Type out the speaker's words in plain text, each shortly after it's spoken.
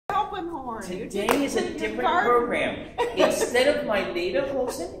open horn. Today is a different program. Instead of my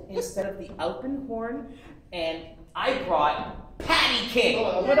Lederhosen, instead of the open horn, and I brought Paddy King.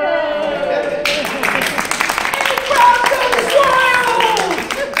 Hello.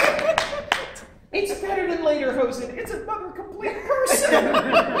 It's better than Lederhosen. It's another complete person.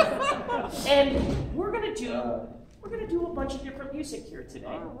 And we're gonna do a bunch of different music here today.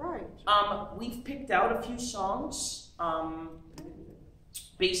 All right. We've picked out a few songs.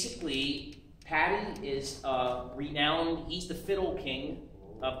 Basically, Paddy is renowned. He's the fiddle king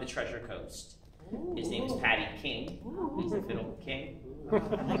of the Treasure Coast. His name is Paddy King. He's the fiddle king.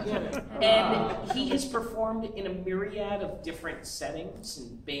 And he has performed in a myriad of different settings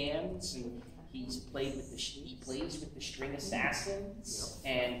and bands, and he plays with the String Assassins,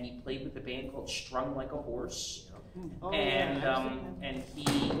 and he played with a band called Strung Like a Horse. And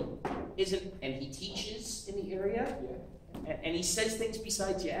he teaches in the area. And he says things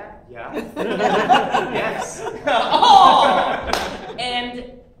besides yeah. Yeah. Yes. Oh!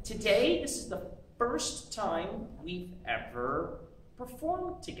 And today, this is the first time we've ever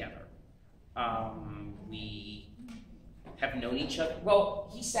performed together. We have known each other. Well,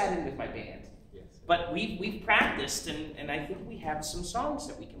 he sat in with my band. Yes. But we've practiced, and I think we have some songs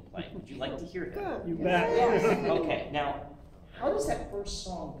that we can play. Would you like to hear them? Good. You bet. Yes. Okay, now, how does that first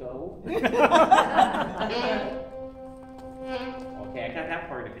song go? Okay, I got that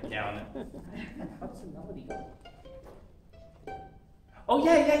part of it down. How does the melody go? Oh,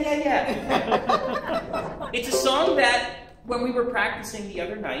 yeah. It's a song that, when we were practicing the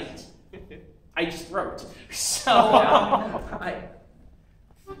other night, I just wrote. So,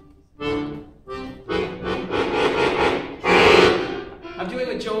 I'm doing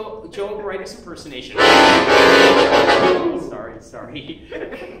a Joe Baritis impersonation. Sorry.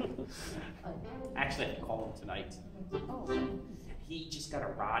 Actually, I have to call him tonight. He just got a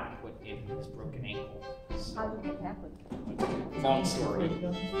rod put in his broken ankle. How did that happen? Long story.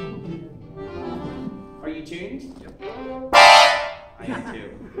 Are you tuned? Yep. I am too.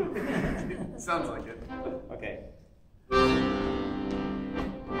 Sounds like it. Okay.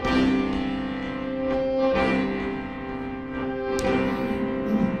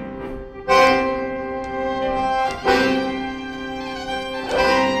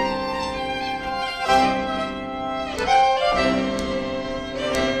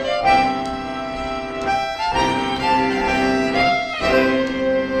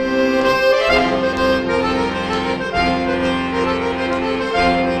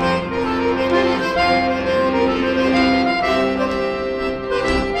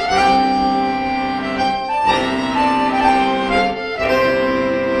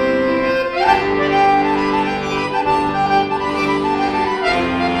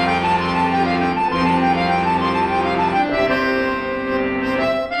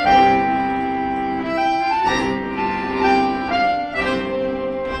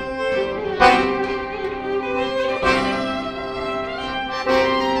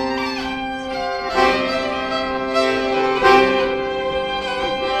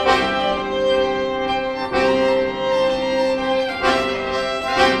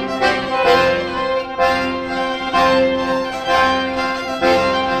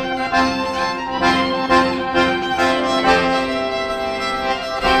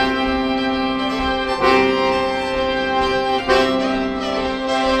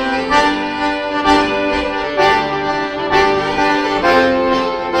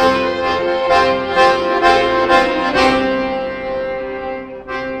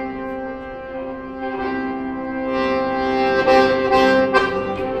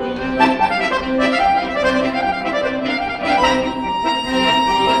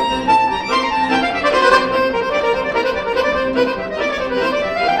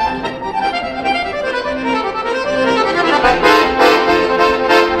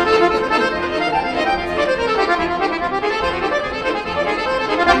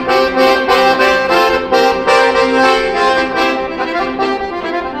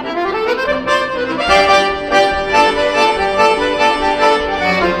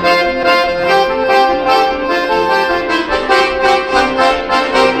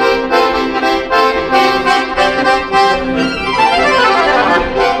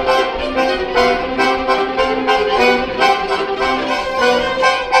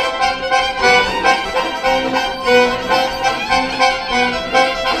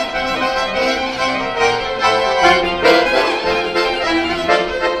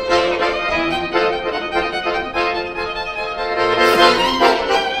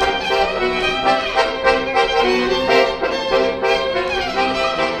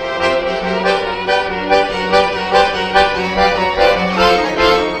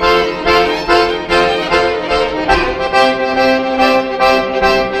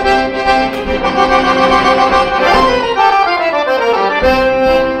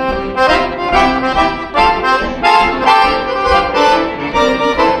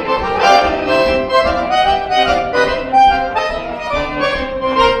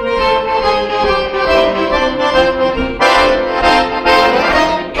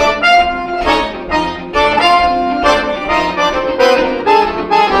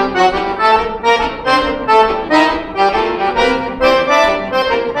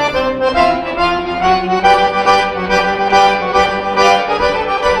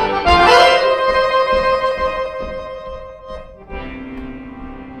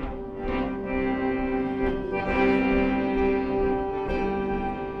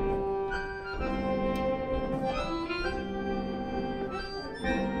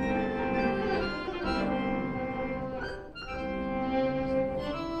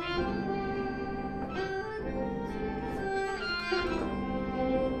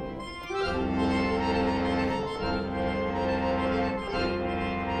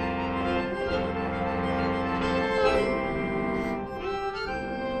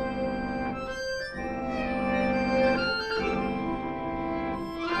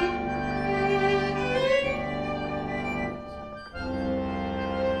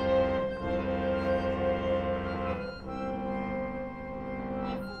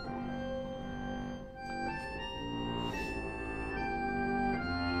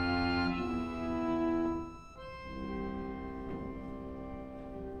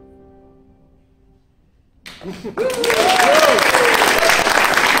 Thanks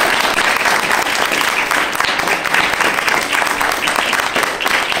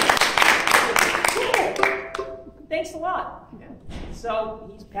a lot. So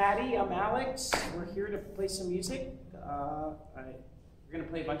he's Paddy, I'm Alex. We're here to play some music. We're going to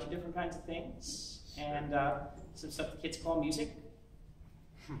play a bunch of different kinds of things and some stuff the kids call music.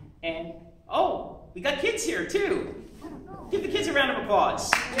 And oh, we got kids here too. Give the kids a round of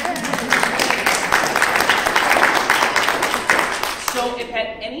applause. So if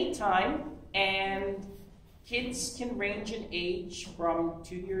at any time, and kids can range in age from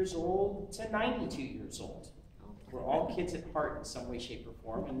 2 years old to 92 years old. We're all kids at heart in some way, shape, or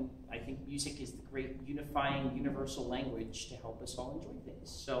form, and I think music is the great unifying universal language to help us all enjoy things.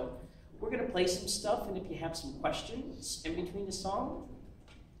 So we're going to play some stuff, and if you have some questions in between the song,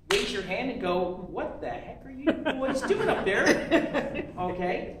 raise your hand and go, what the heck are you boys doing up there?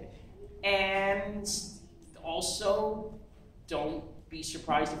 Okay? And also, don't be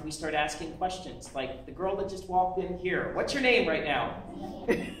surprised if we start asking questions. Like the girl that just walked in here. What's your name right now?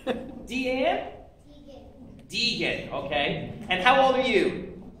 Deanne? Deegan, okay. And how old are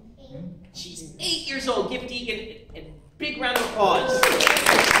you? 8. She's 8 years old. Give Deegan a big round of applause. Do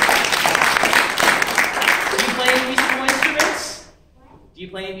you play any musical instruments? Do you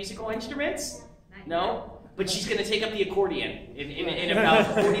play any musical instruments? No? But she's going to take up the accordion in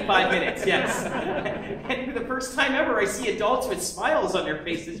about 45 minutes, yes. And for the first time ever, I see adults with smiles on their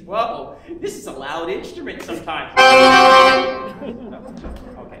faces. Whoa, this is a loud instrument sometimes.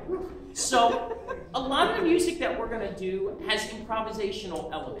 Okay. So, a lot of the music that we're going to do has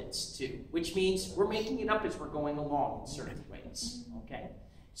improvisational elements too, which means we're making it up as we're going along in certain ways, okay?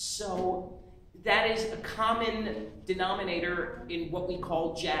 So, that is a common denominator in what we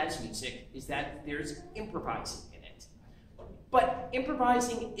call jazz music, is that there's improvising in it. But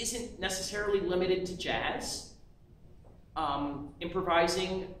improvising isn't necessarily limited to jazz.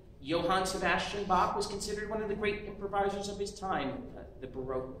 Johann Sebastian Bach was considered one of the great improvisers of his time, the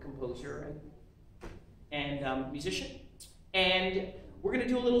Baroque composer and musician. And we're going to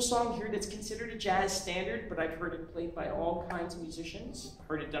do a little song here that's considered a jazz standard, but I've heard it played by all kinds of musicians. I've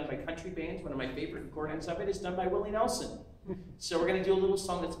heard it done by country bands. One of my favorite recordings of it is done by Willie Nelson. So we're going to do a little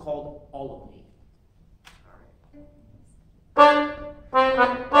song that's called All of Me.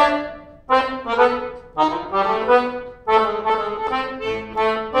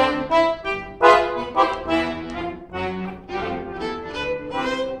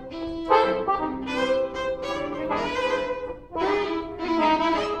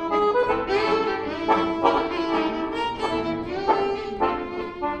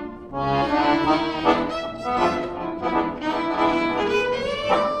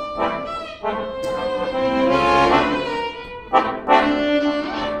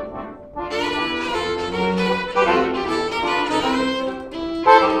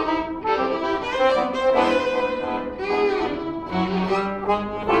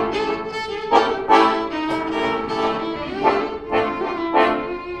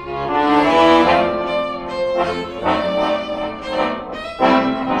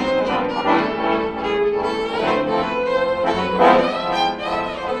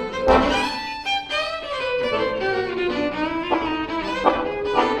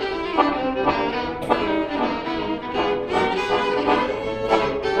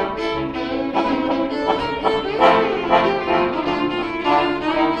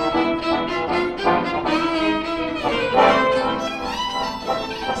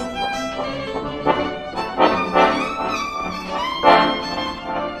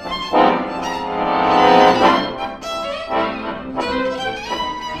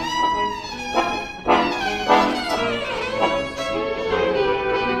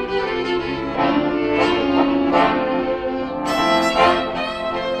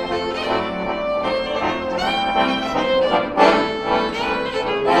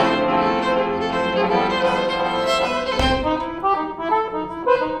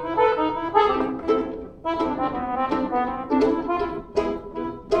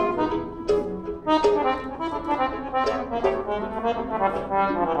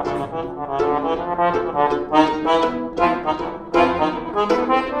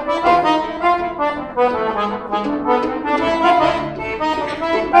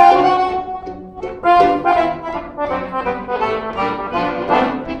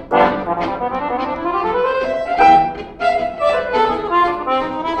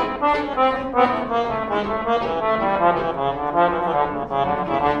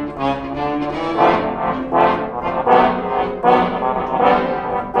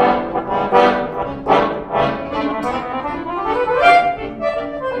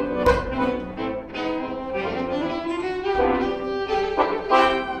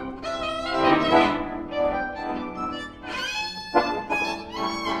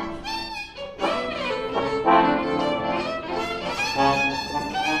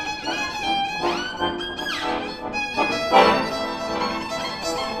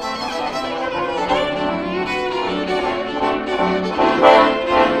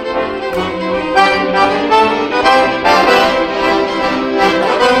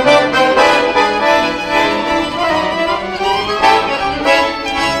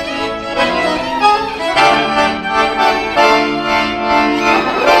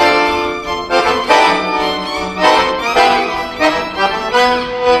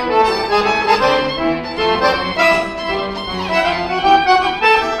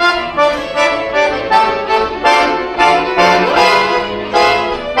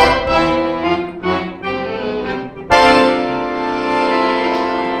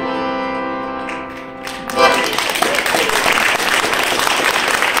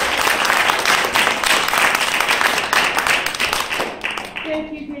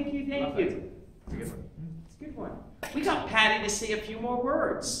 thank you, thank you, thank you. It's a good one. We got Paddy to say a few more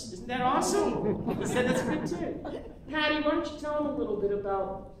words. Isn't that awesome? He said that's good too. Paddy, why don't you tell him a little bit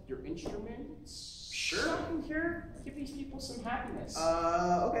about your instruments? Sure. So I can give these people some happiness.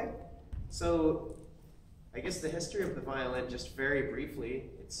 Okay. So, I guess the history of the violin, just very briefly,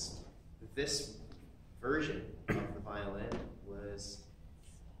 it's this version of the violin was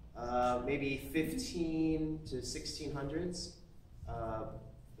maybe 15 to 1600s.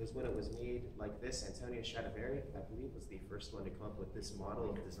 Was when it was made like this. Antonio Stradivari, I believe, was the first one to come up with this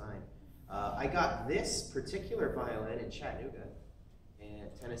model of design. I got this particular violin in Chattanooga, in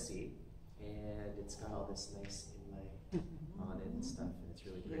Tennessee, and it's got all this nice inlay on it and stuff, and it's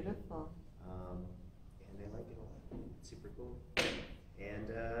really pretty. Beautiful. And I like it a lot. It's super cool. And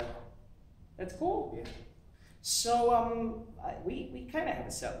That's cool. yeah. So we kind of have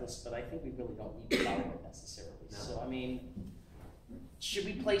a set list, but I think we really don't need to follow it necessarily. No. So I mean, should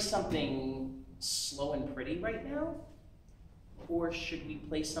we play something slow and pretty right now? Or should we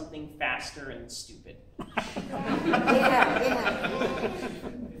play something faster and stupid?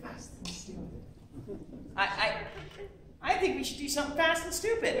 I think we should do something fast and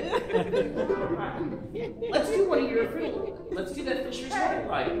stupid. Let's do one of your fiddle. Let's do that Fisher's Wedding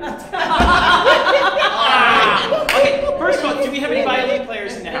Ride. Okay, first of all, do we have any violin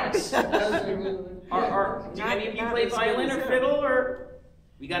players in the house? Do any of you play violin or fiddle, or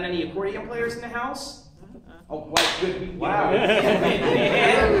we got any accordion players in the house? Oh, wow, good. Wow.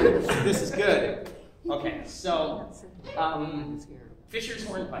 This is good. Okay, so Fisher's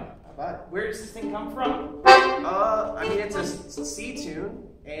Hornpipe. Where does this thing come from? I mean, it's a C tune,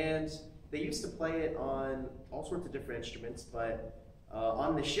 and they used to play it on all sorts of different instruments, but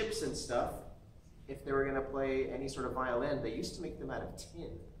on the ships and stuff, if they were going to play any sort of violin, they used to make them out of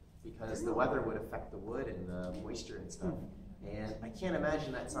tin, because the weather would affect the wood and the moisture and stuff. And I can't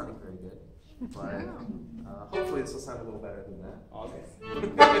imagine that sounding very good, but hopefully this will sound a little better than that. Okay.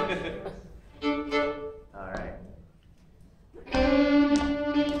 All right.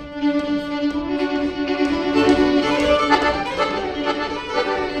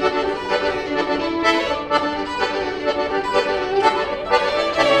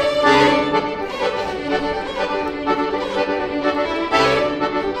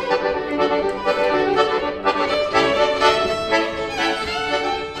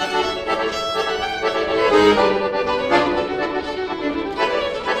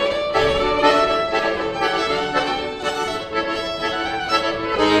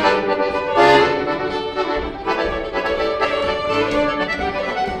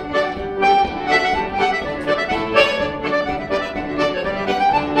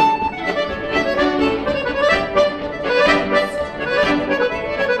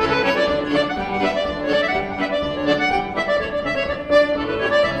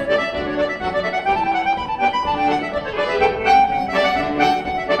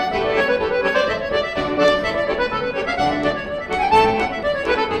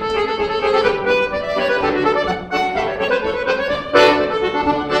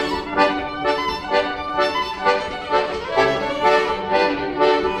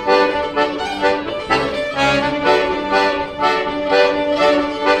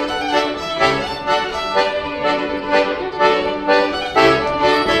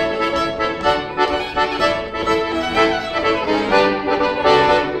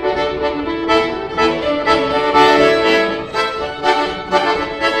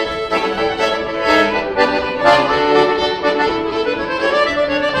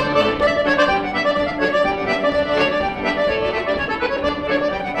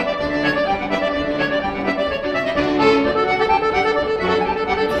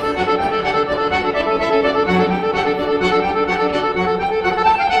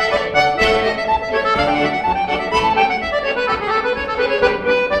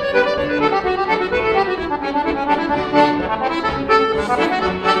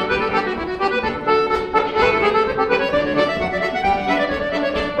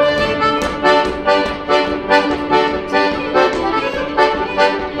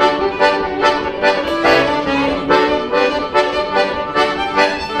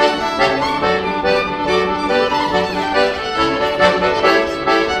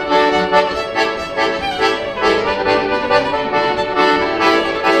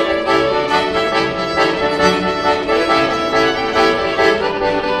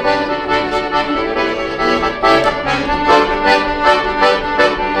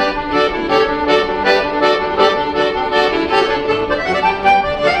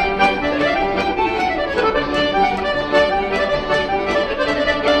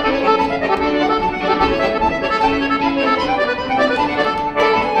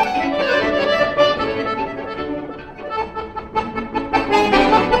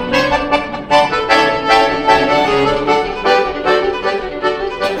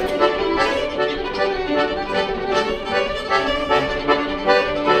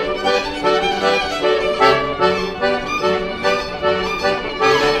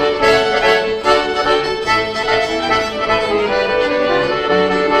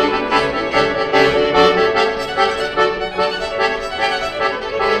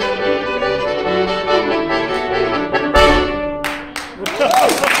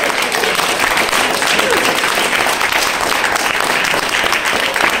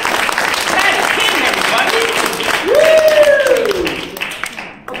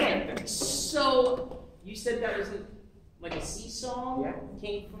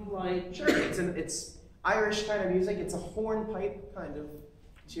 it's Irish kind of music. It's a hornpipe kind of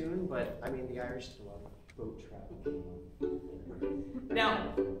tune, but I mean, the Irish do love boat travel.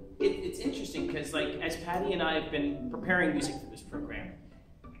 Now, it's interesting because, like, as Paddy and I have been preparing music for this program,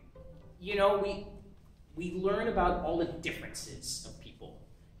 you know, we learn about all the differences of people.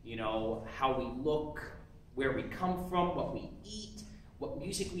 You know, how we look, where we come from, what we eat, what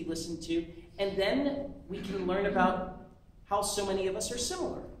music we listen to, and then we can learn about how so many of us are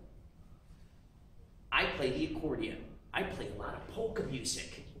similar. I play the accordion. I play a lot of polka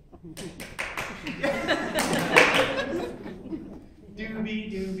music.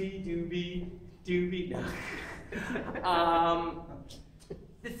 Doobie, doobie, doobie, doobie.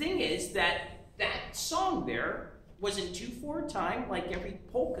 The thing is that song there was in 2/4 time, like every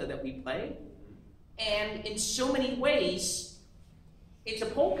polka that we play, and in so many ways, it's a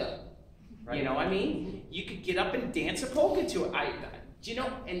polka. Right. You know, I mean, you could get up and dance a polka to it. You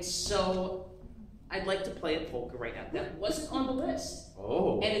know, and so I'd like to play a polka right now. That wasn't on the list.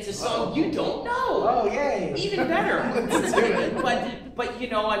 Oh. And it's a song you don't know. Oh, yay. Even better. Let's do it. But you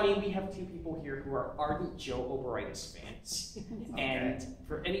know, I mean, we have two people here who are ardent Joe Oberitis fans. And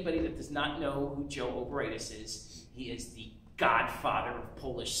for anybody that does not know who Joe Oberitis is, he is the godfather of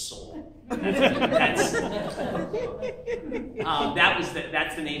Polish soul. That's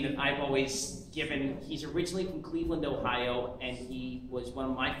the name that I've always given. He's originally from Cleveland, Ohio, and he was one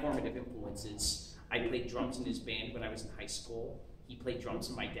of my formative influences. I played drums in his band when I was in high school. He played drums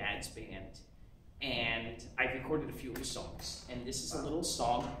in my dad's band. And I recorded a few of his songs. And this is a little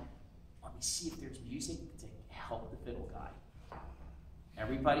song. Let me see if there's music to help the fiddle guy.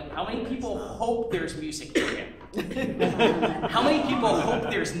 Everybody, how many people hope there's music for him? How many people hope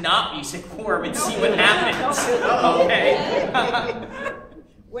there's not music for him and see what happens? Okay.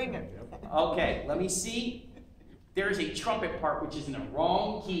 Wing it. Okay, let me see. There's a trumpet part which is in the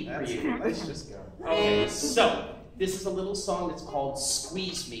wrong key for you. Let's just go. Okay, so this is a little song that's called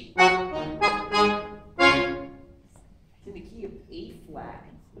Squeeze Me. It's in the key of A flat.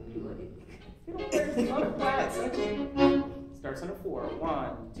 Starts on a 4.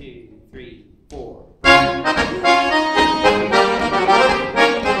 1, 2, 3, 4.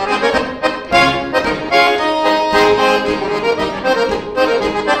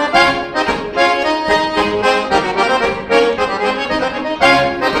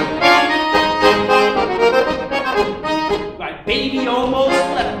 My baby almost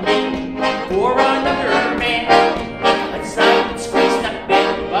left me for another man. Because I would squeeze the bit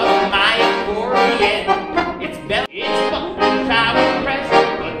of my accordion. It's better, it's fucking time to press,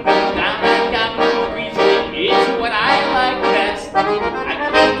 but the time I got for reason is what I like best. I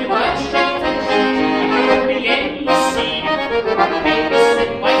think too much attention to the accordion, you see. Baby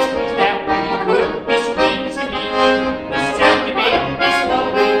said, why squeeze that when you could be squeezing me? The sound you make is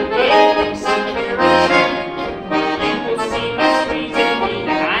lovely, it makes me curious. You will see by squeezing me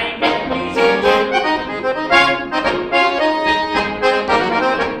that I'm pleasing you.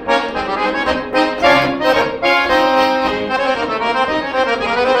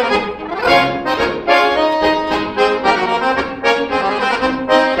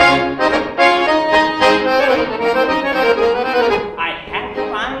 I had to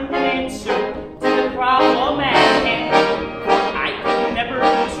find an answer to the problem at hand, for I could never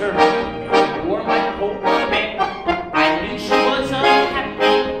lose her or my polka band. I knew she was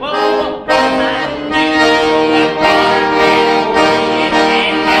unhappy, but what was I to do? I bought her an accordion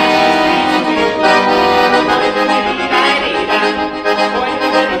and now she's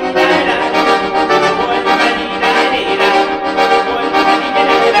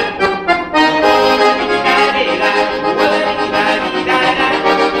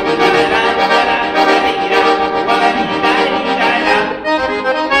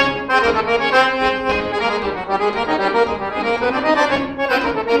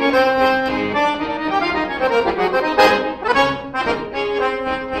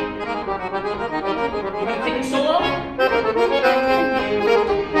Take a solo?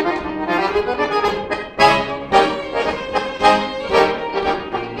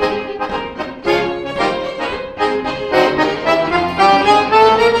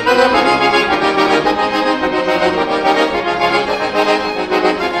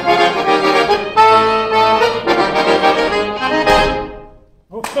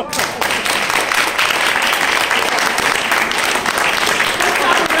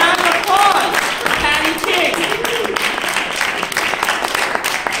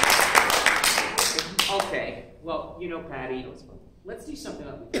 Paddy, let's do something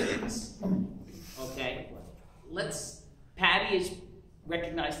up with this. Okay? Paddy is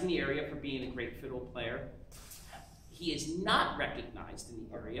recognized in the area for being a great fiddle player. He is not recognized in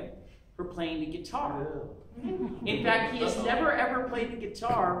the area for playing the guitar. In fact, he has never ever played the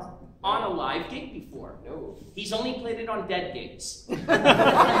guitar on a live gig before. No. He's only played it on dead gigs.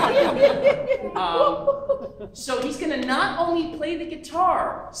 So he's going to not only play the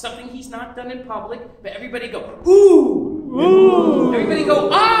guitar, something he's not done in public, but everybody go, ooh! Ooh! Everybody go,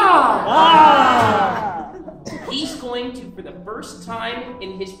 ah! Ah! He's going to, for the first time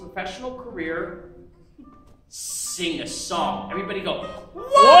in his professional career, sing a song. Everybody go,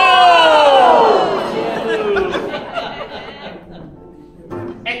 whoa!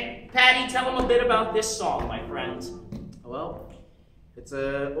 Hey, Paddy, tell them a bit about this song, my friend. Well, it's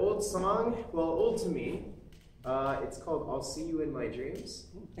an old song, well, old to me. It's called I'll See You in My Dreams,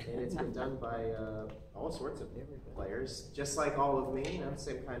 and it's been done by all sorts of players, just like all of me, you know,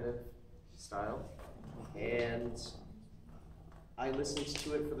 same kind of style. And I listened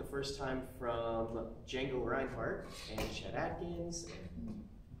to it for the first time from Django Reinhardt and Chet Atkins, and,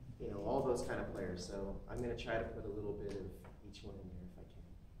 you know, all those kind of players. So I'm going to try to put a little bit of each one in there if I can.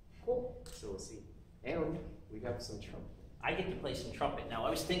 Cool. So we'll see. And we got some trumpet. I get to play some trumpet now. I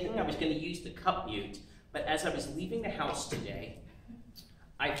was thinking I was going to use the cup mute, but as I was leaving the house today,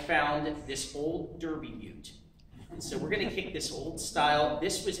 I found this old derby mute. And so we're going to kick this old style.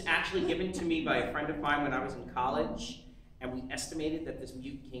 This was actually given to me by a friend of mine when I was in college, and we estimated that this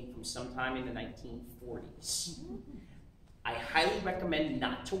mute came from sometime in the 1940s. I highly recommend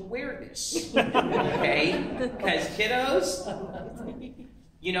not to wear this, okay? Because kiddos,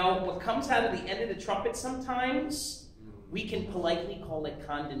 you know, what comes out of the end of the trumpet sometimes, we can politely call it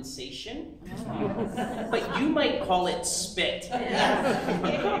condensation, but you might call it spit,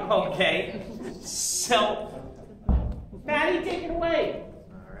 okay? So, Paddy, take it away.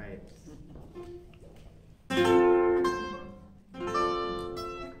 All right.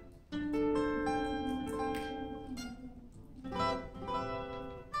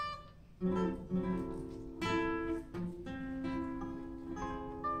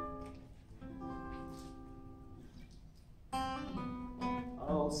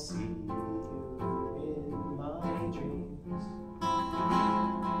 I'll see you in my dreams.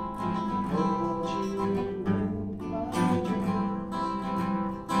 Hold you in my dreams.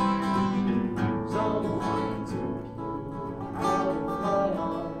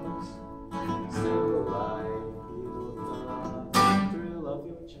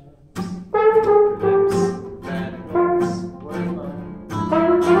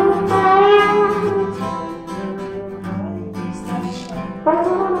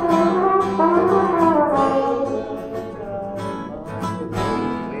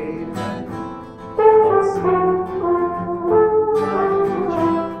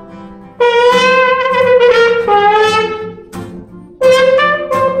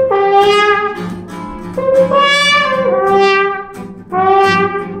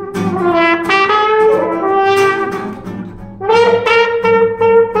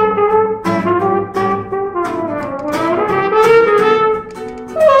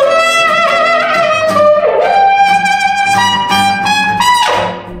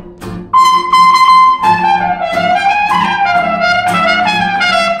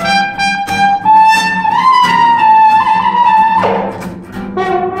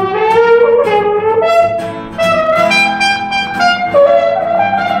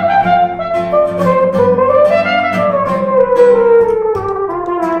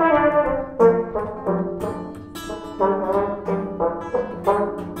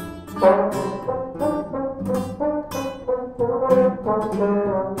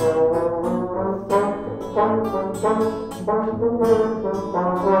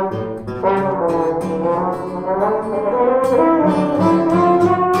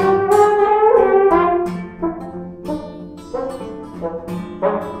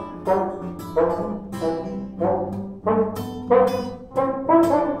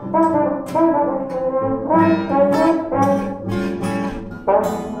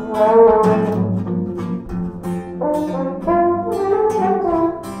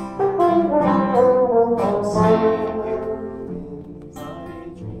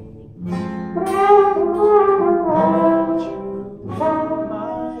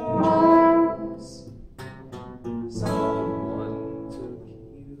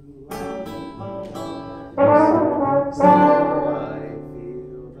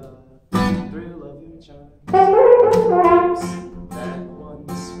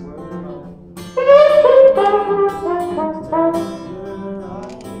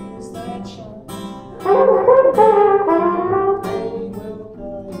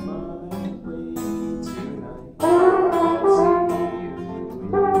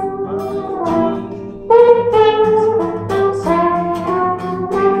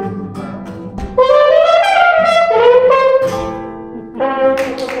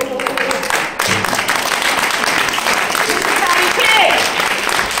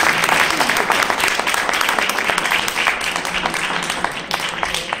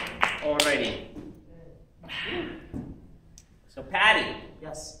 Alrighty. So Paddy.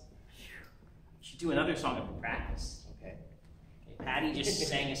 Yes. You should do another song of practice. Okay. Paddy just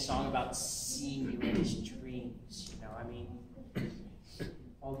sang a song about seeing you in his dreams. You know, I mean,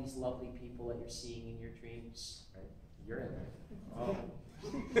 all these lovely people that you're seeing in your dreams. Right. You're in there. Oh.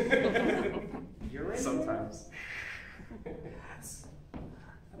 You're in Sometimes.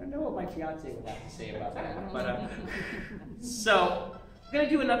 I don't know what my fiance would have to say about that. But so I'm gonna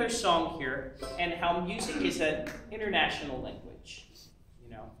do another song here, and how music is an international language.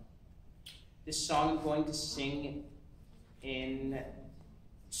 You know, this song I'm going to sing in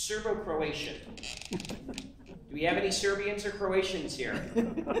Serbo-Croatian. Do we have any Serbians or Croatians here?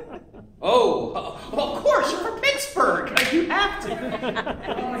 Oh, of course, you're from Pittsburgh. You have to.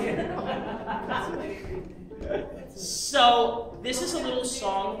 So, this is a little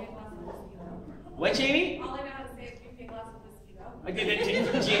song. What, Jamie? All I know how to say is drink a glass of whiskey, though. I did it,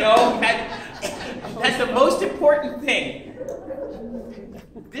 Gino. That's the most important thing.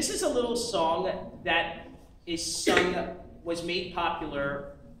 This is a little song that is sung, was made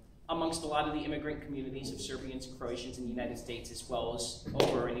popular amongst a lot of the immigrant communities of Serbians and Croatians in the United States, as well as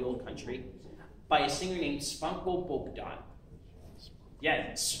over in the old country, by a singer named Svanko Bogdan.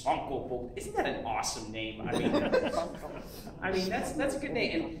 Yeah, Svanko Bogdan. Isn't that an awesome name? I mean, that's a good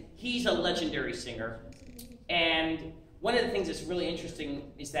name. And he's a legendary singer. And one of the things that's really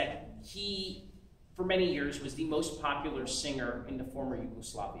interesting is that he, for many years, was the most popular singer in the former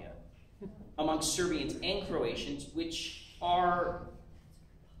Yugoslavia amongst Serbians and Croatians, which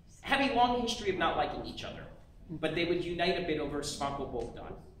have a long history of not liking each other. But they would unite a bit over Svanko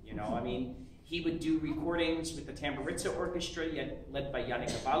Bogdan. You know, I mean, he would do recordings with the Tamburica Orchestra, led by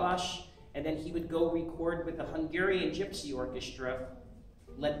Janika Balaš, and then he would go record with the Hungarian Gypsy Orchestra,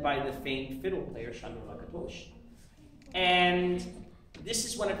 led by the famed fiddle player Sándor Lakatos. And this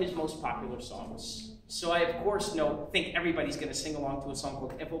is one of his most popular songs. So I, of course, think everybody's going to sing along to a song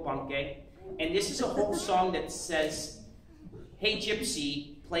called Evo Banke. And this is a whole song that says, hey,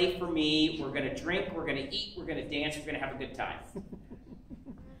 Gypsy, play for me. We're going to drink, we're going to eat, we're going to dance, we're going to have a good time.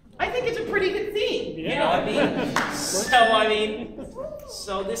 I think it's a pretty good theme. Yeah. You know what I mean?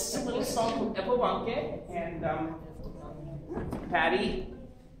 So this is a little song called Evo Banke. And Paddy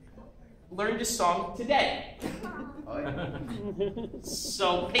learned this song today. Oh, yeah.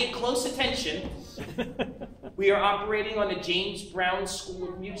 So pay close attention. We are operating on the James Brown School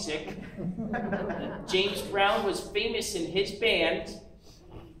of Music. James Brown was famous in his band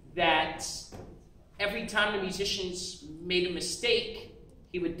that every time the musicians made a mistake,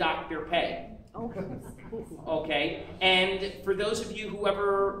 he would dock their pay. Okay? And for those of you who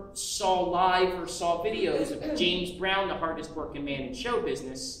ever saw live or saw videos of James Brown, the hardest working man in show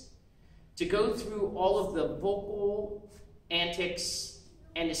business, to go through all of the vocal antics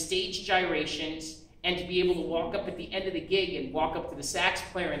and the stage gyrations, and to be able to walk up at the end of the gig and walk up to the sax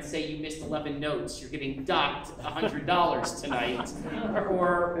player and say, you missed 11 notes, you're getting docked $100 tonight,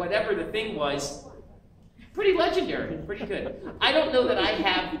 or whatever the thing was. Pretty legendary, pretty good. I don't know that I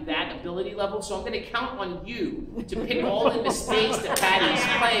have that ability level, so I'm going to count on you to pick all the mistakes that Paddy's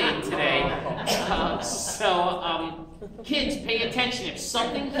playing today. Kids, pay attention. If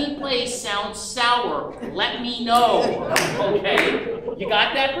something he plays sounds sour, let me know. Okay? You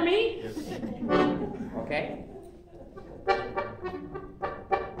got that for me? Okay.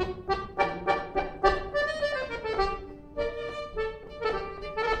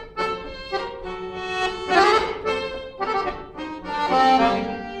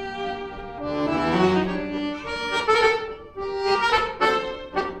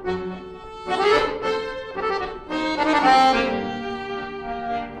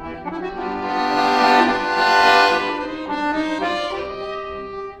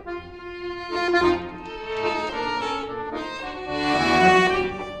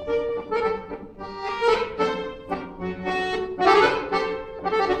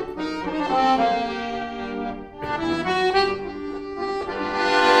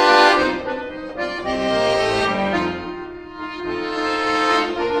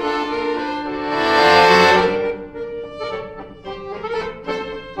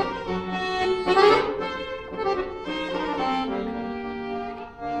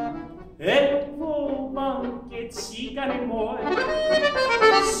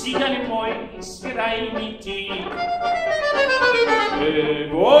 Cigane moj, sviraj mi ti.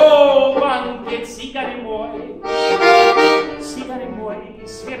 Evo banke, cigane moj,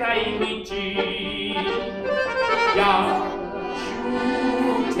 sviraj mi ti. Ja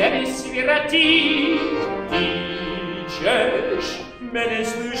ću te svirati, diceș, mene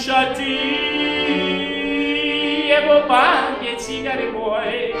slušati, evo bange cigare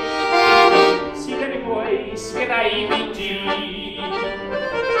moj, sviraj mi ti.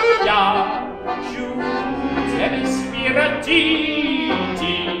 Ja ću tebe svirati,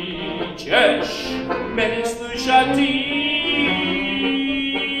 ti ćeš mene slušati.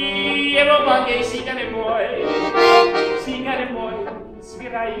 Evo bange cigare moj,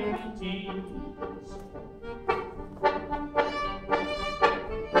 sviraj mi ti.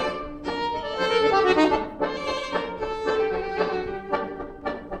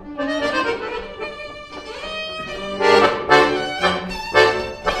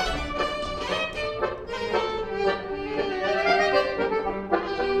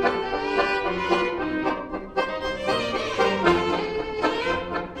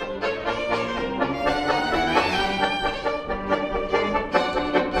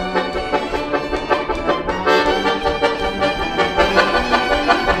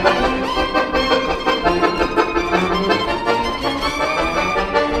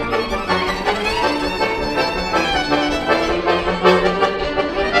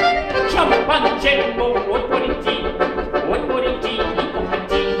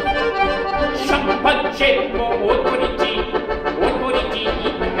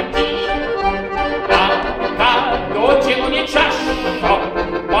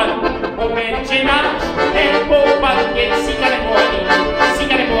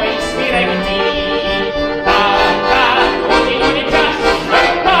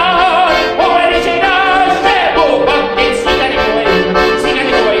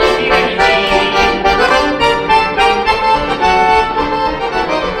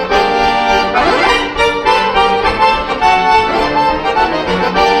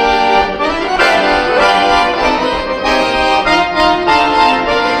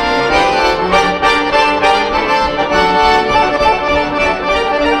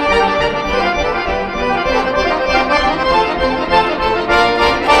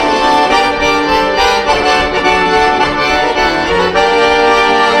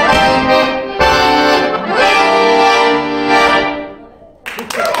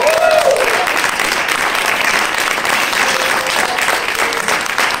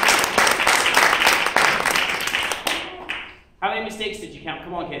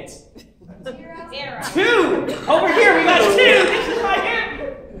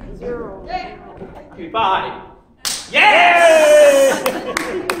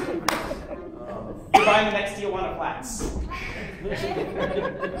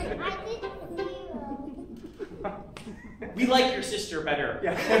 We like your sister better.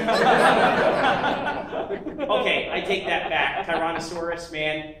 Okay, I take that back. Tyrannosaurus,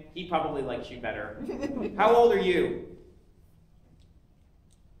 man, he probably likes you better. How old are you?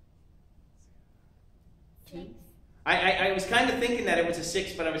 6. I was kind of thinking that it was a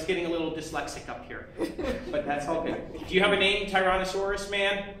 6, but I was getting a little dyslexic up here. But that's all good. Do you have a name, Tyrannosaurus,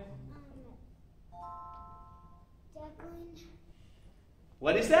 man? Declan.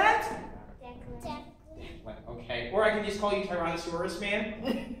 What is that? Declan. Okay, or I can just call you Tyrannosaurus, man.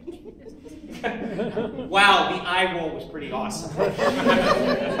 Wow, the eye roll was pretty awesome.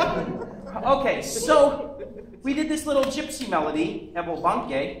 Okay, so we did this little gypsy melody, Evo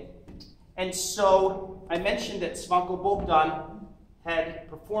Banke, and so I mentioned that Svanko Bogdan had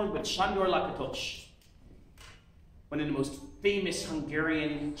performed with Sándor Lakatos, one of the most famous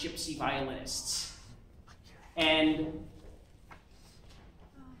Hungarian gypsy violinists. And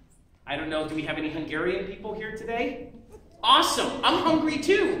I don't know, do we have any Hungarian people here today? Awesome, I'm hungry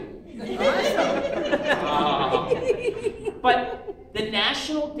too. But the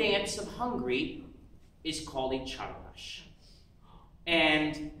national dance of Hungary is called a csardas.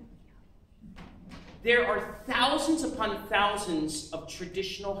 And there are thousands upon thousands of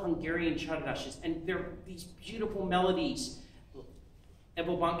traditional Hungarian csardases, and they're these beautiful melodies.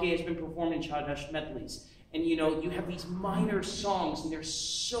 Evo Banke has been performed in csardas medleys. And you know, you have these minor songs, and they're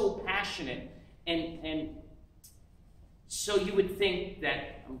so passionate. And so you would think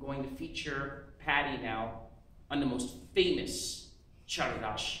that I'm going to feature Paddy now on the most famous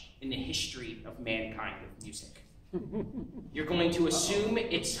csardas in the history of mankind of music. You're going to assume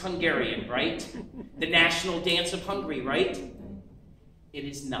it's Hungarian, right? The national dance of Hungary, right? It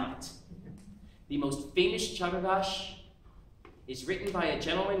is not. The most famous csardas is written by a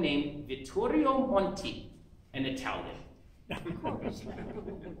gentleman named Vittorio Monti, an Italian.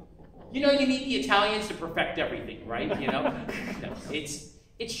 You know, you need the Italians to perfect everything, right? You know, no,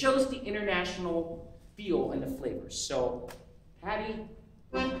 it shows the international feel and the flavors. So, Paddy,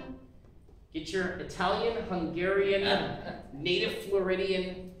 Get your Italian, Hungarian, native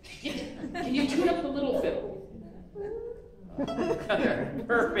Floridian. Can you tune up the little fiddle?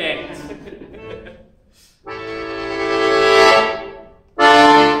 Perfect.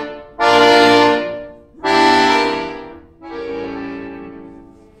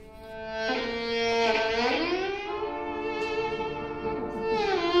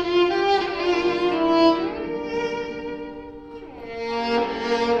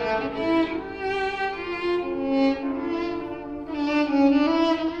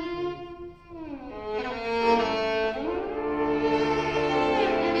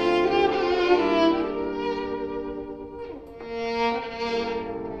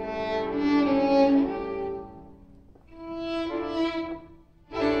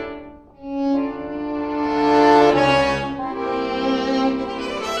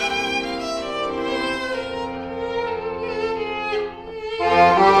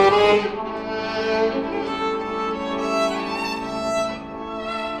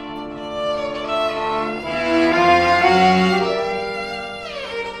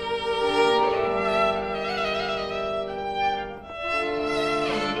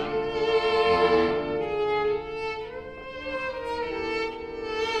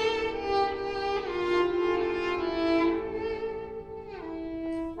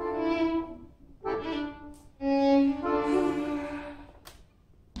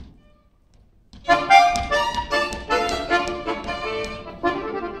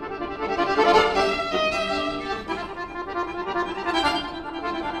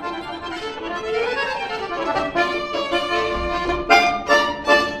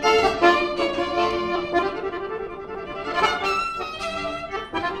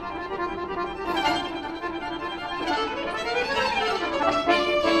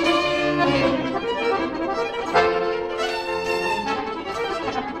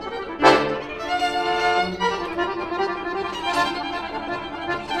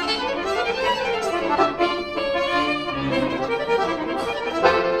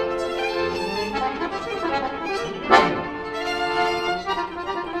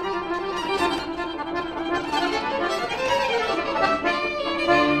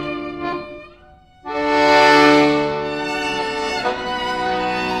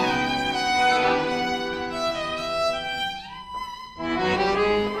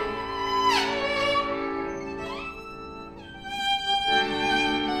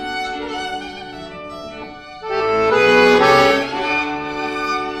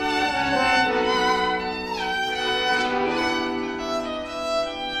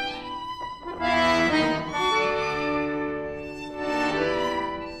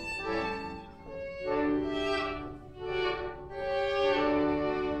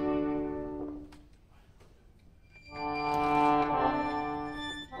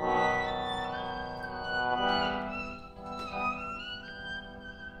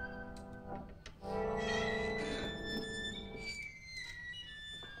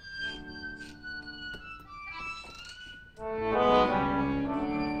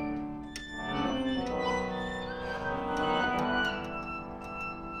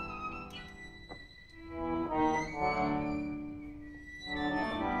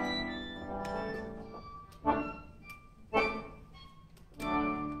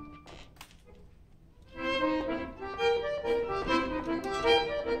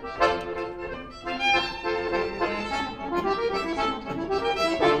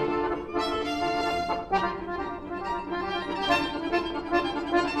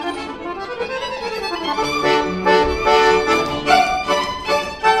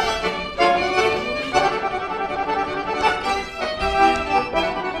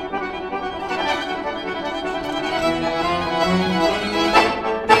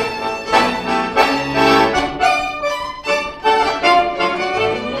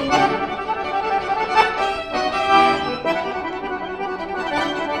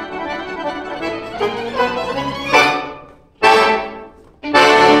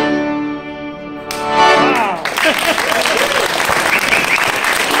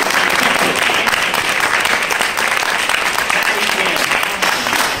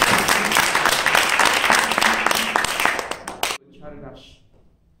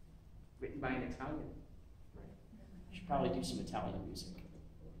 Probably do some Italian music.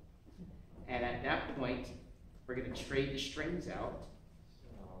 And at that point, we're going to trade the strings out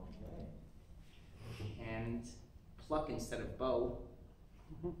and pluck instead of bow.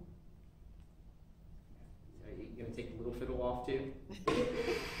 Are you going to take the little fiddle off too?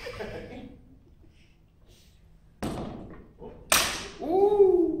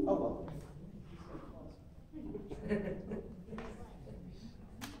 Ooh! Oh, well.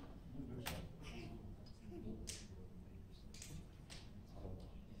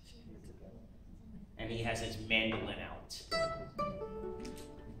 and he has his mandolin out.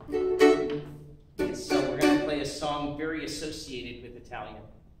 And so we're going to play a song very associated with Italian.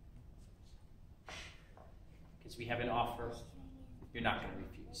 Because we have an offer you're not going to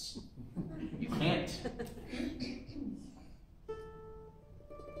refuse. You can't.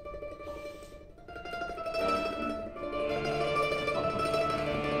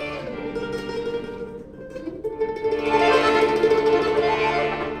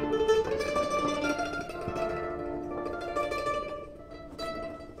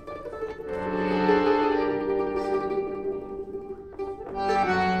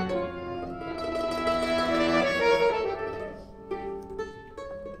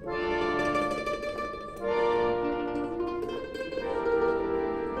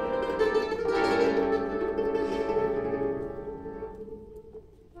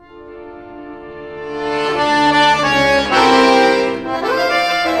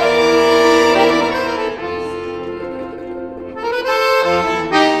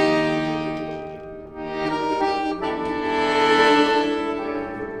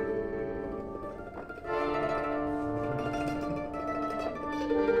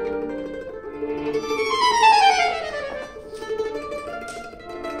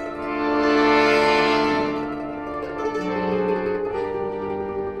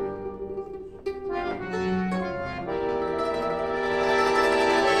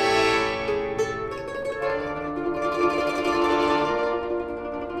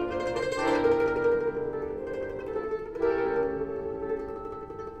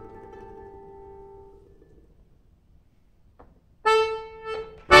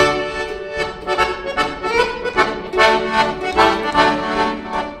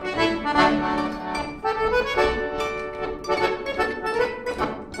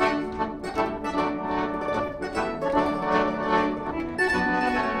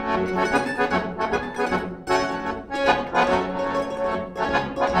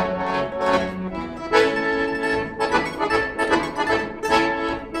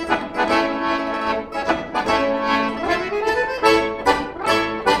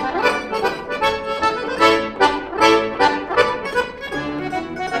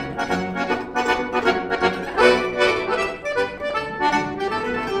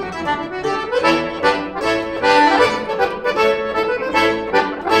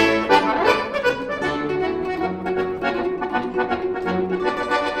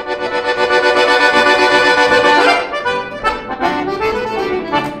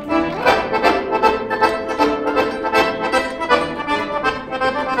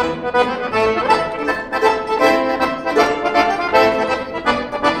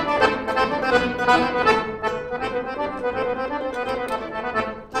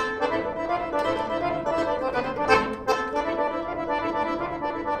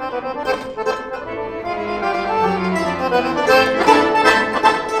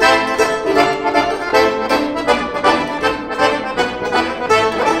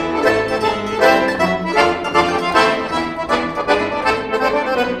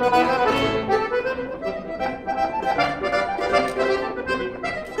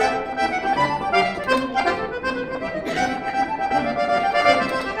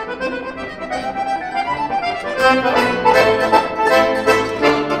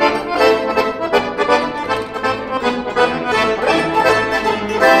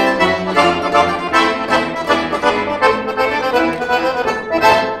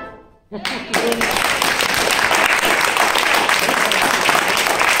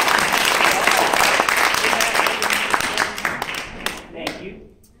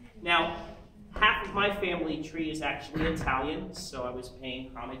 Italian, so I was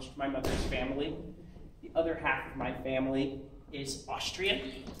paying homage to my mother's family. The other half of my family is Austrian,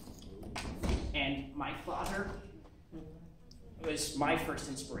 and my father was my first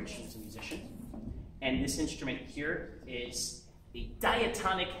inspiration as a musician. And this instrument here is a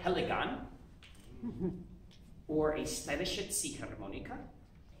diatonic heligan, or a stylische Ziehharmonika,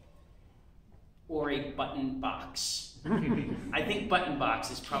 or a button box. I think button box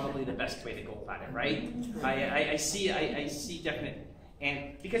is probably the best way to go about it, right? I see definite,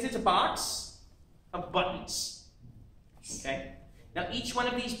 and because it's a box of buttons, okay? Now each one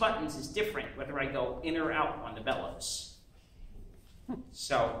of these buttons is different whether I go in or out on the bellows.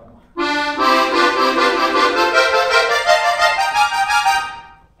 So,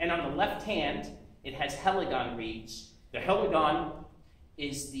 and on the left hand, it has heligan reeds. The heligan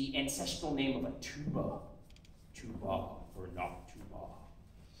is the ancestral name of a tuba. Tuba or not tuba.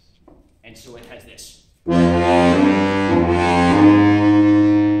 And so it has this.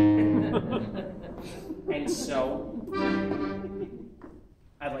 And so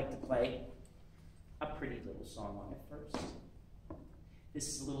I like to play a pretty little song on it first. This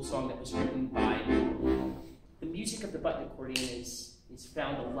is a little song that was written by, the music of the button accordion is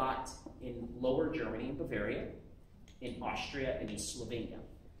found a lot in Lower Germany, in Bavaria, in Austria, and in Slovenia.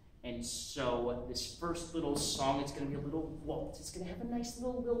 And so this first little song, it's going to be a little waltz. It's going to have a nice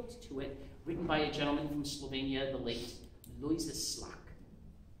little lilt to it, written by a gentleman from Slovenia, the late Lojze Slak.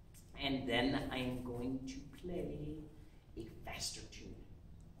 And then I am going to play a faster tune.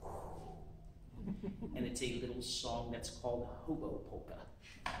 And it's a little song that's called Hobo Polka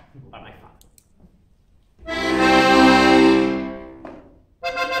by my father.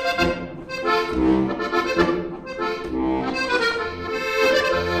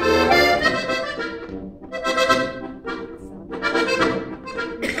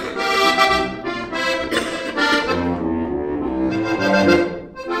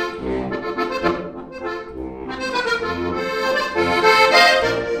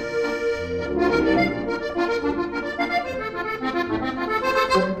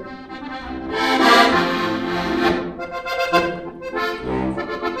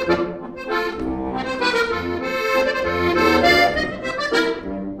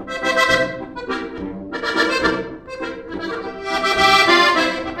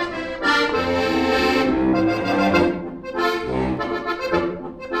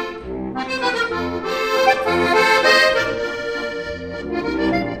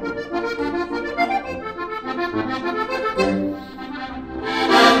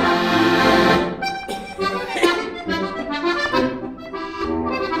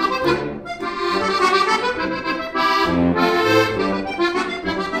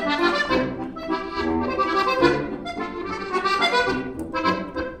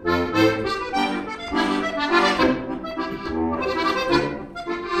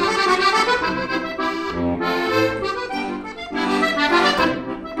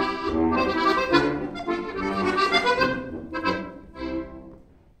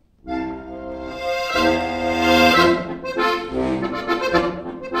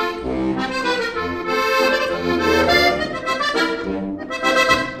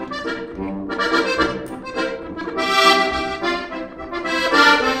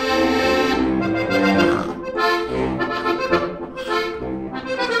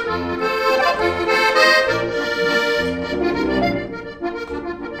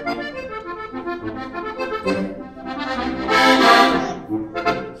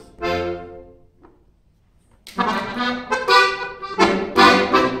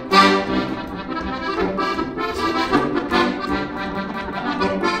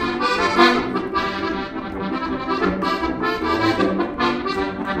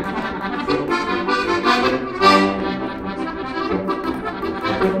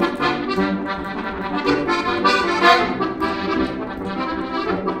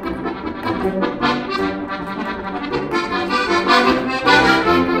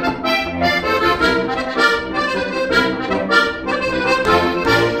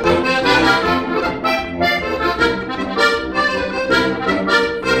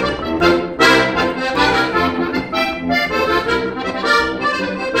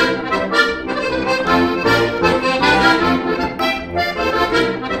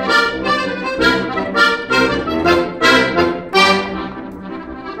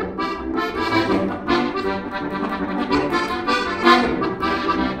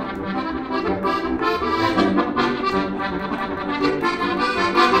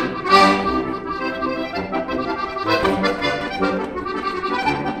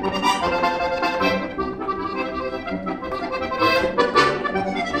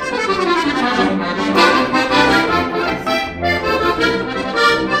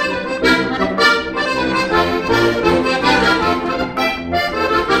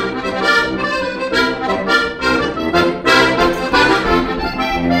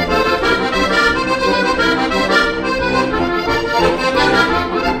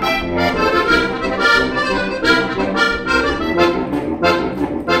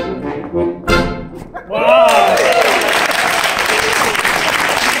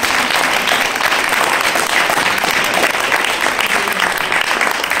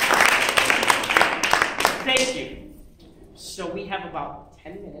 about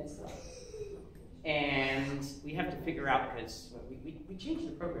 10 minutes left. And we have to figure out, because we changed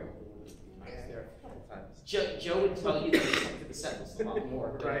the program a little bit. Joe would tell you that we stuck to the set list a lot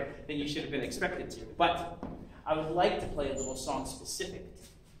more than you should have been expected to. But I would like to play a little song specific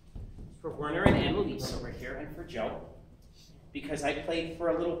for Werner and Annalise over here, and for Joe, because I played for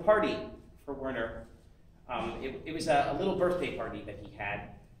a little party for Werner. It was a little birthday party that he had,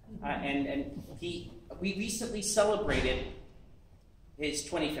 and we recently celebrated his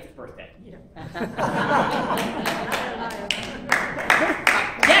 25th birthday. Yeah.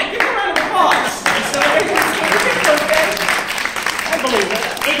 Yeah, give him a round of applause. He's celebrating his 25th birthday. I believe it.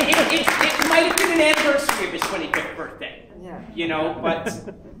 It might have been an anniversary of his 25th birthday. Yeah. You know, but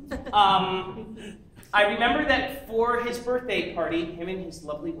I remember that for his birthday party, him and his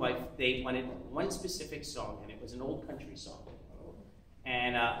lovely wife, they wanted one specific song, and it was an old country song.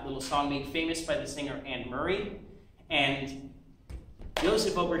 And a little song made famous by the singer Anne Murray. And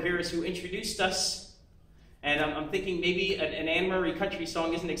Joseph over here is who introduced us. And I'm thinking maybe an Anne Murray country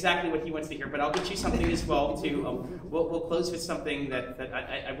song isn't exactly what he wants to hear, but I'll get you something as well, too. We'll close with something that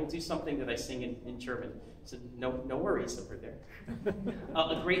I will do something that I sing in German. So no worries over there.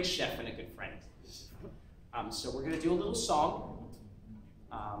 A great chef and a good friend. So we're going to do a little song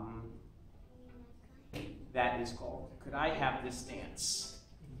that is called Could I Have This Dance?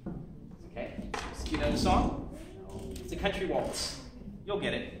 Okay, so you know the song? It's a country waltz. You'll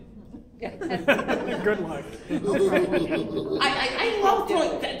get it. Good luck. I love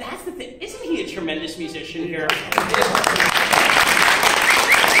throwing, that's the thing. Isn't he a tremendous musician here?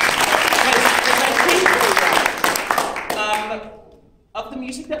 Of the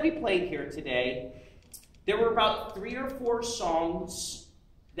music that we played here today, there were about 3 or 4 songs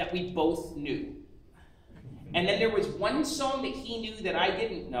that we both knew. And then there was one song that he knew that I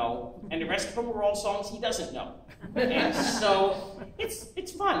didn't know, and the rest of them were all songs he doesn't know. And so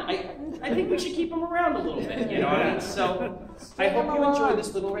it's fun. I think we should keep him around a little bit, you know. And so I hope you enjoy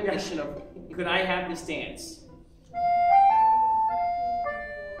this little rendition of Could I Have This Dance?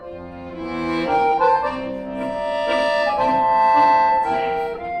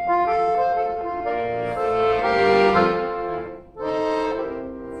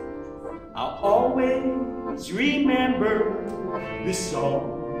 Remember the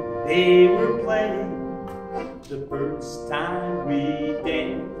song they were playing the first time we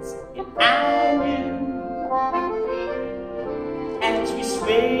danced, and I knew as we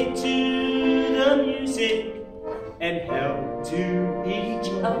swayed to the music and held to each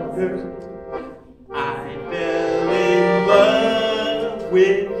other, I fell in love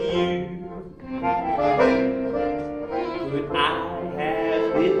with you. Could I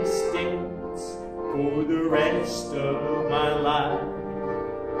have this dance for the rest of my life?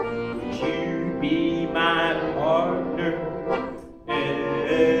 Would you be my partner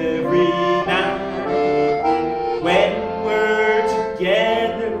every night? When we're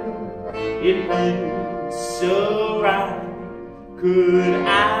together, it feels so right. Could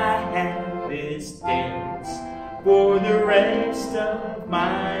I have this dance for the rest of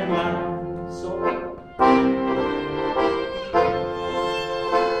my life? So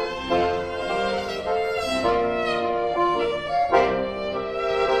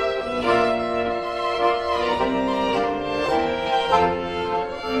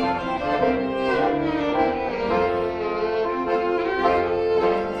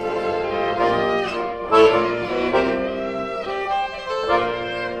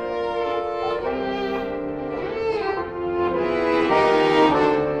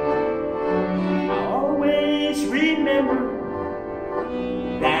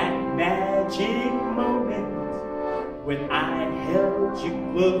when I held you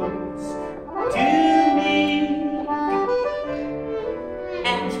close to me,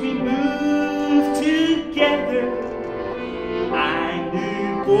 as we moved together, I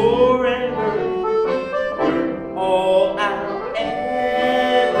knew forever you're all I'll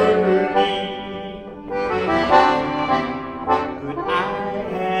ever need. Could I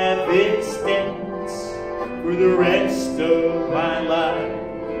have this dance for the rest of my life?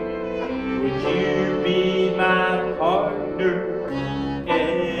 Would you be my partner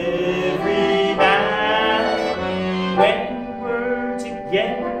every night? When we're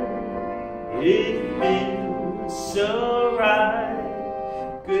together, it feels so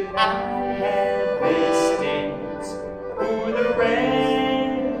right. Could I have this dance for the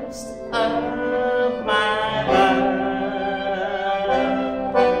rest of my life?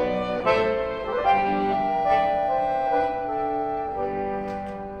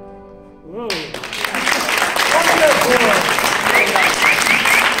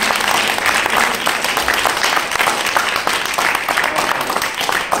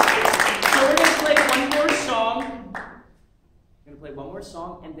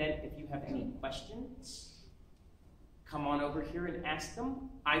 Song, and then if you have any questions, come on over here and ask them.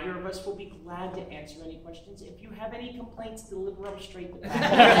 Either of us will be glad to answer any questions. If you have any complaints, deliver them straight to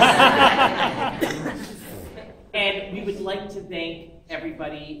Paddy. And we would like to thank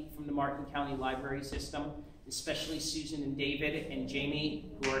everybody from the Martin County Library System, especially Susan and David and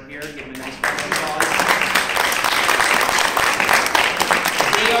Jamie, who are here. Give them a nice round of applause.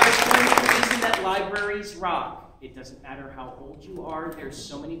 libraries rock. It doesn't matter how old you are. There's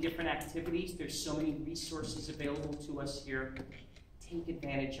so many different activities. There's so many resources available to us here. Take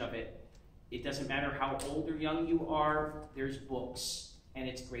advantage of it. It doesn't matter how old or young you are. There's books, and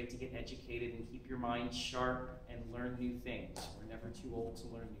it's great to get educated and keep your mind sharp and learn new things. We're never too old to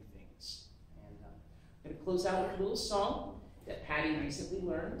learn new things. And I'm going to close out with a little song that Paddy recently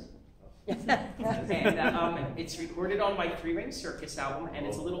learned. And it's recorded on my Three-Ring Circus album, and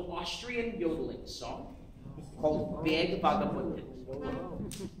it's a little Austrian yodeling song called Big Vagabundin.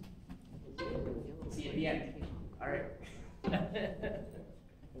 See you at the end. All right.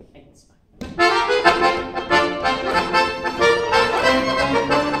 Thanks.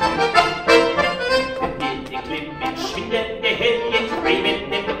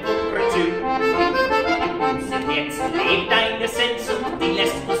 Jetzt lebt eine Sehnsucht, die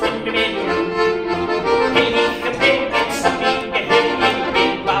lässt uns nicht bewegen. Heilige Beten, so wie Gehirn,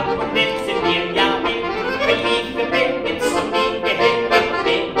 den Bauch und den sind wir ja mit. Heilige Beten, so wie Gehirn,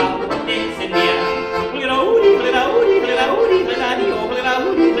 den Bauch und den sind wir.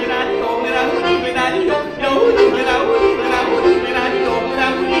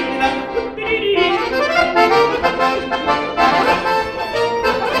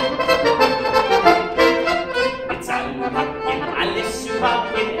 Alles zu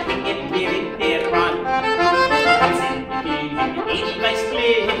packen, hängen wir in der Wand. Dann sind wir in Edelweiß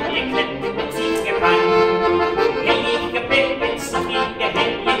kleben, wir kletten mit Ziegen ran. Heilige Beten, so wie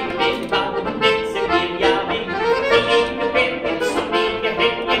Gehirn, den Bauch und den sind wir ja mit. Heilige Beten, so wie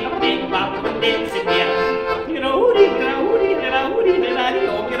Gehirn, den Bauch und den sind wir.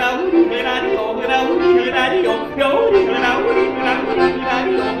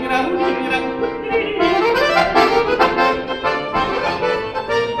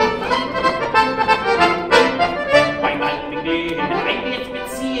 Beim alten Glühen ein jetzt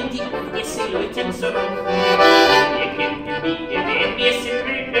beziehen die Leute so rum. Ihr kennt die Biege, wenn wir sind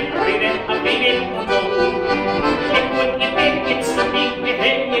Brüder, am Leben und so. Leb und ihr Bärchen, so wie wir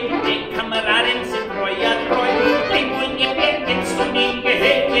hängen, den Kameraden sind treu, ja treu. Leb und ihr Bärchen, so wie wir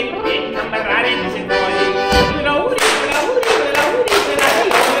hängen, den Kameraden sind treu.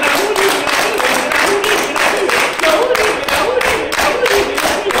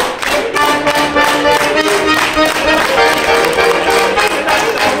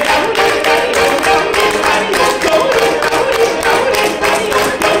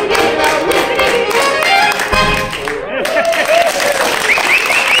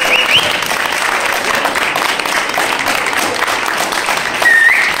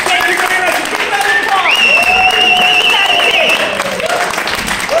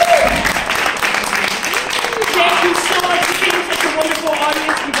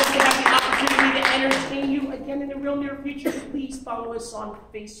 On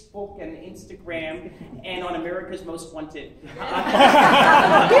Facebook and Instagram and on America's Most Wanted.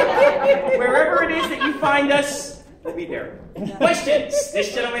 Wherever it is that you find us, we'll be there. Questions?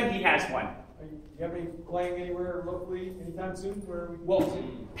 This gentleman, he has one. You have any playing anywhere locally anytime soon? Well,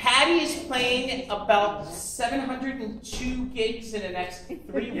 Paddy is playing about 702 gigs in the next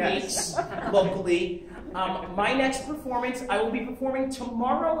 3 weeks locally. My next performance, I will be performing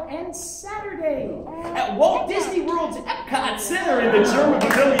tomorrow and Saturday at Walt Disney World's Epcot Center in the German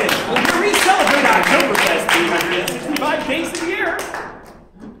Pavilion, where we celebrate Oktoberfest 365 days a year.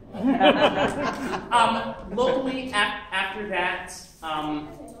 Locally, after that,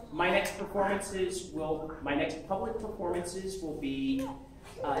 my next public performances will be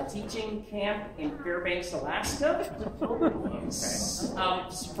teaching camp in Fairbanks, Alaska.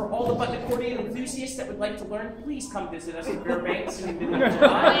 For all the button accordion enthusiasts that would like to learn, please come visit us in Fairbanks in the middle of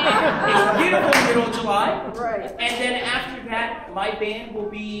July. It's beautiful in the middle of July. Right. And then after that, my band will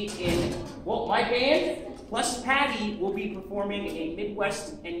be my band plus Paddy will be performing a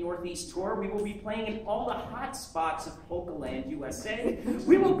Midwest and Northeast tour. We will be playing in all the hot spots of Polkaland, USA.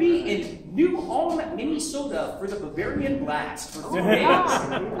 We will be in New Ulm, Minnesota for the Bavarian Blast for 2 days,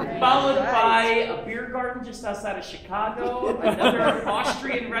 followed by a beer garden just outside of Chicago, another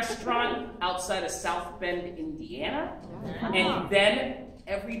Austrian restaurant outside of South Bend, Indiana, and then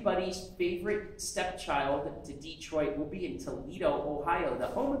everybody's favorite stepchild to Detroit will be in Toledo, Ohio, the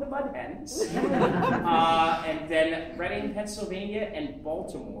home of the Mud Hens, and then Reading, Pennsylvania, and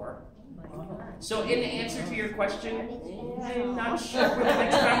Baltimore. So in answer to your question, I'm not sure for the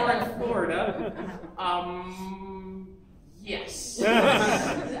next time we're in Florida. Yes.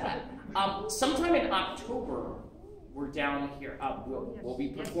 Sometime in October, we're down here. We'll be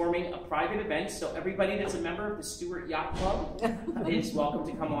performing a private event, so everybody that's a member of the Stewart Yacht Club is welcome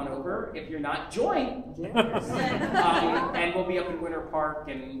to come on over. If you're not, join. And we'll be up in Winter Park,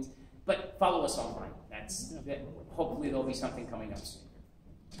 and But follow us online. Hopefully there'll be something coming up soon.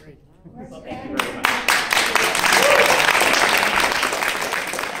 Great. Thank you very much.